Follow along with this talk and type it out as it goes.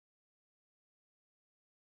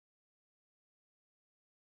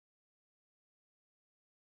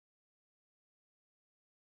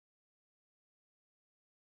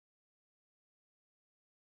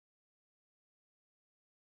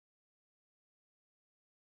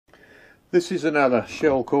This is another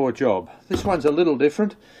shell core job. This one's a little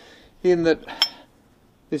different in that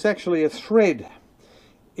there's actually a thread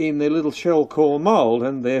in the little shell core mould,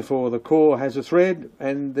 and therefore the core has a thread,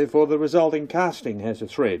 and therefore the resulting casting has a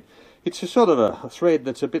thread. It's a sort of a thread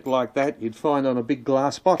that's a bit like that you'd find on a big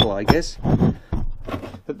glass bottle, I guess.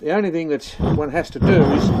 But the only thing that one has to do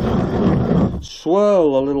is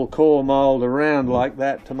swirl the little core mould around like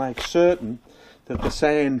that to make certain that the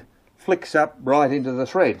sand flicks up right into the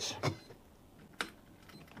threads.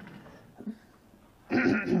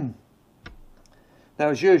 Now,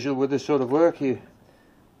 as usual with this sort of work, you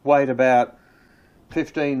wait about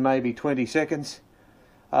 15, maybe 20 seconds,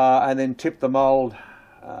 and then tip the mould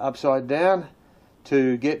upside down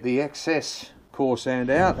to get the excess core sand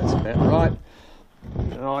out. That's about right.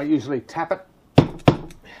 And I usually tap it,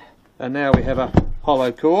 and now we have a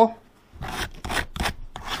hollow core.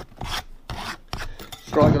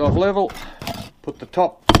 Strike it off level, put the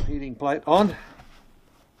top heating plate on.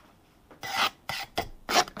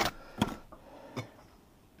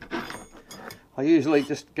 I usually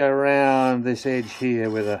just go around this edge here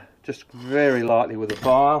with just very lightly with a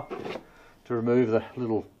file to remove the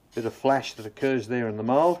little bit of flash that occurs there in the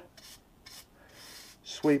mould.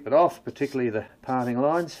 Sweep it off, particularly the parting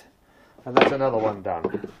lines, and that's another one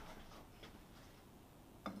done.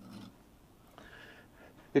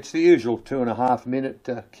 It's the usual 2.5 minute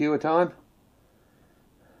cure time,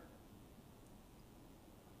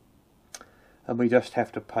 and we just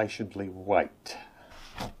have to patiently wait.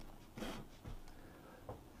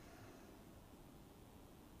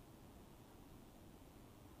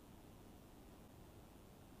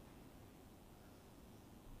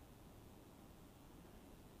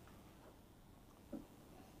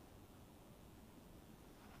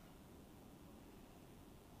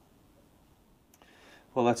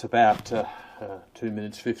 Well, that's about 2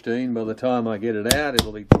 minutes 15. By the time I get it out,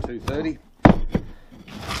 it'll be 2:30.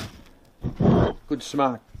 Good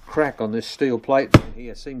smart crack on this steel plate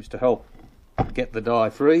here seems to help get the dye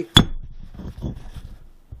free.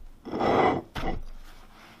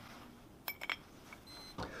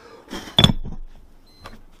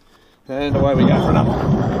 And away we go for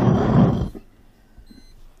another.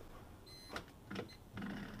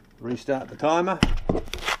 Restart the timer.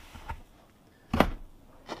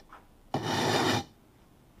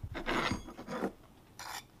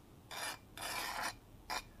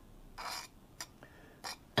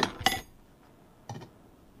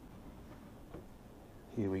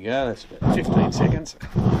 Here we go, that's about 15 seconds.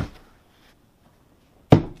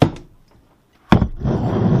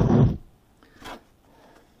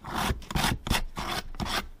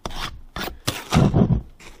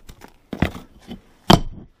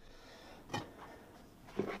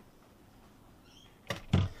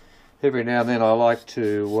 Every now and then I like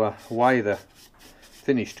to weigh the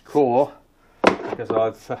finished core, because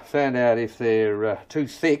I've found out if they're too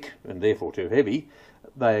thick and therefore too heavy,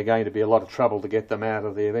 they are going to be a lot of trouble to get them out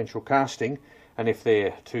of the eventual casting, and if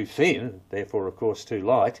they're too thin, therefore of course too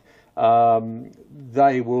light,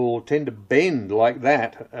 they will tend to bend like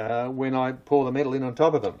that when I pour the metal in on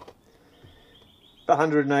top of them.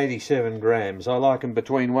 187 grams. I like them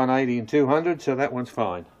between 180 and 200, so that one's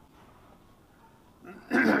fine.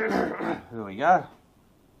 Here we go.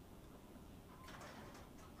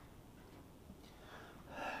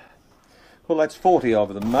 Well, that's 40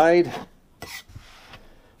 of them made.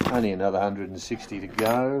 Only another 160 to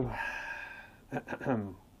go.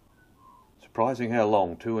 Surprising how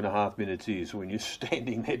long 2.5 minutes is when you're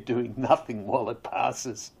standing there doing nothing while it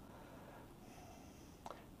passes.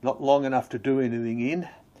 Not long enough to do anything in,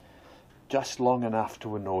 just long enough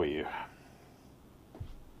to annoy you.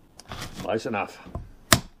 Close enough.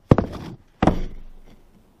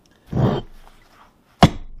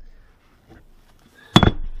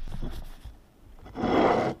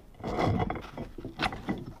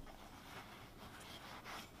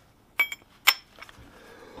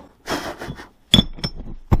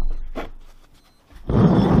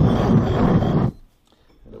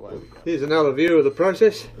 Here's another view of the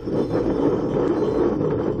process.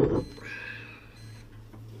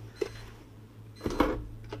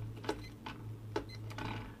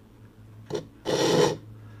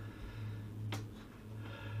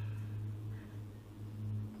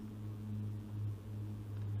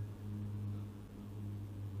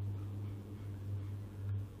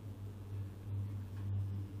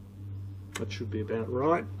 That should be about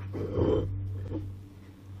right.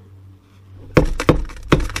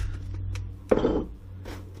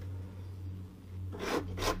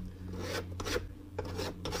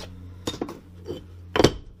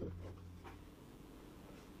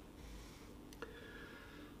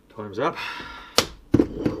 Time's up.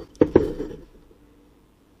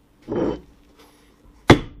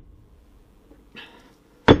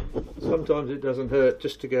 sometimes it doesn't hurt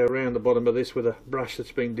just to go around the bottom of this with a brush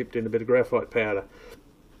that's been dipped in a bit of graphite powder.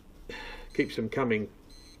 Keeps them coming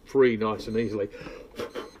free nice and easily.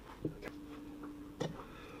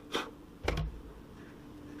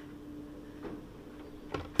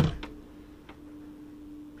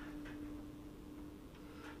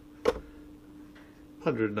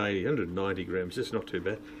 $190 grams, it's not too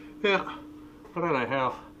bad. Now, I don't know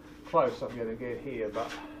how close I'm going to get here, but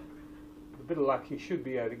with a bit of luck you should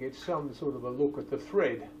be able to get some sort of a look at the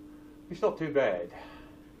thread. It's not too bad.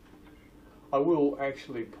 I will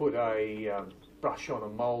actually put a brush on a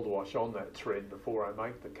mould wash on that thread before I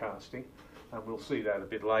make the casting, and we'll see that a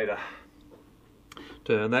bit later.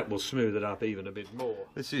 And that will smooth it up even a bit more.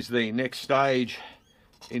 This is the next stage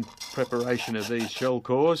in preparation of these shell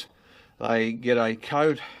cores. They get a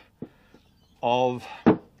coat of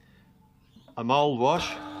a mould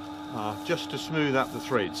wash just to smooth up the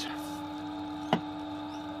threads.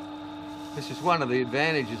 This is one of the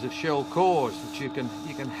advantages of shell cores, that you can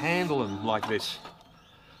handle them like this.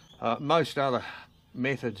 Most other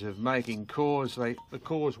methods of making cores, the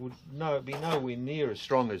cores would be nowhere near as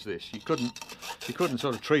strong as this. You couldn't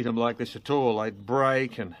sort of treat them like this at all. They'd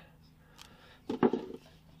break and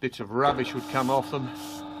bits of rubbish would come off them.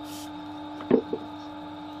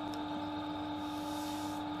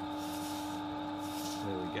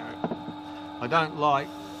 There we go. I don't like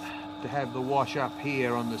to have the wash up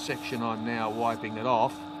here on the section I'm now wiping it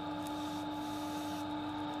off,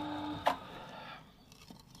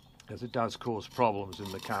 as it does cause problems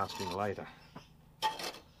in the casting later.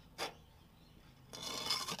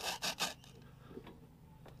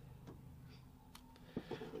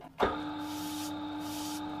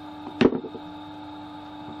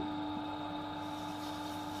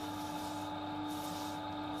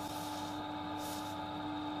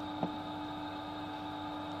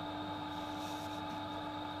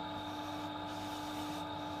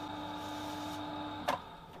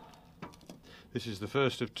 This is the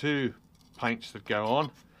first of two paints that go on.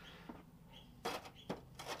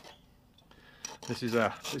 This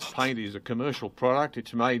paint is a commercial product.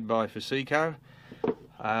 It's made by Fasico,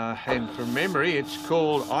 and from memory it's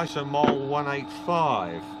called Isomol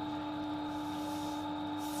 185.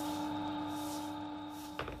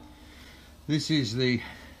 This is the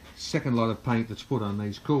second lot of paint that's put on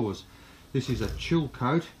these cores. This is a chill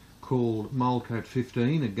coat called Mold Coat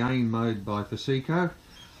 15, again made by Fasico.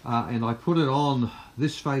 And I put it on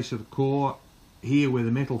this face of the core here where the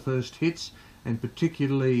metal first hits, and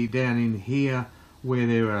particularly down in here where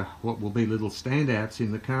there are what will be little standouts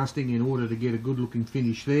in the casting, in order to get a good looking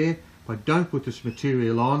finish there. If I don't put this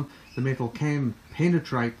material on, the metal can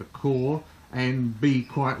penetrate the core and be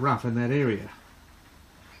quite rough in that area.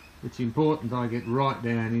 It's important I get right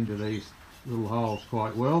down into these little holes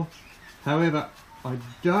quite well. However, I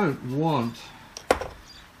don't want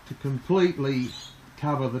to completely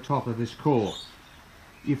cover the top of this core.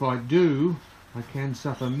 If I do, I can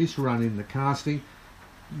suffer misrun in the casting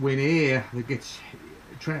when air that gets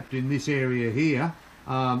trapped in this area here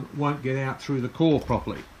won't get out through the core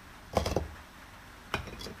properly.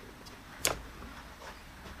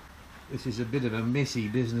 This is a bit of a messy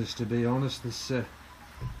business, to be honest. This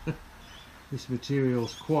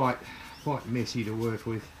material's quite messy to work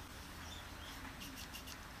with.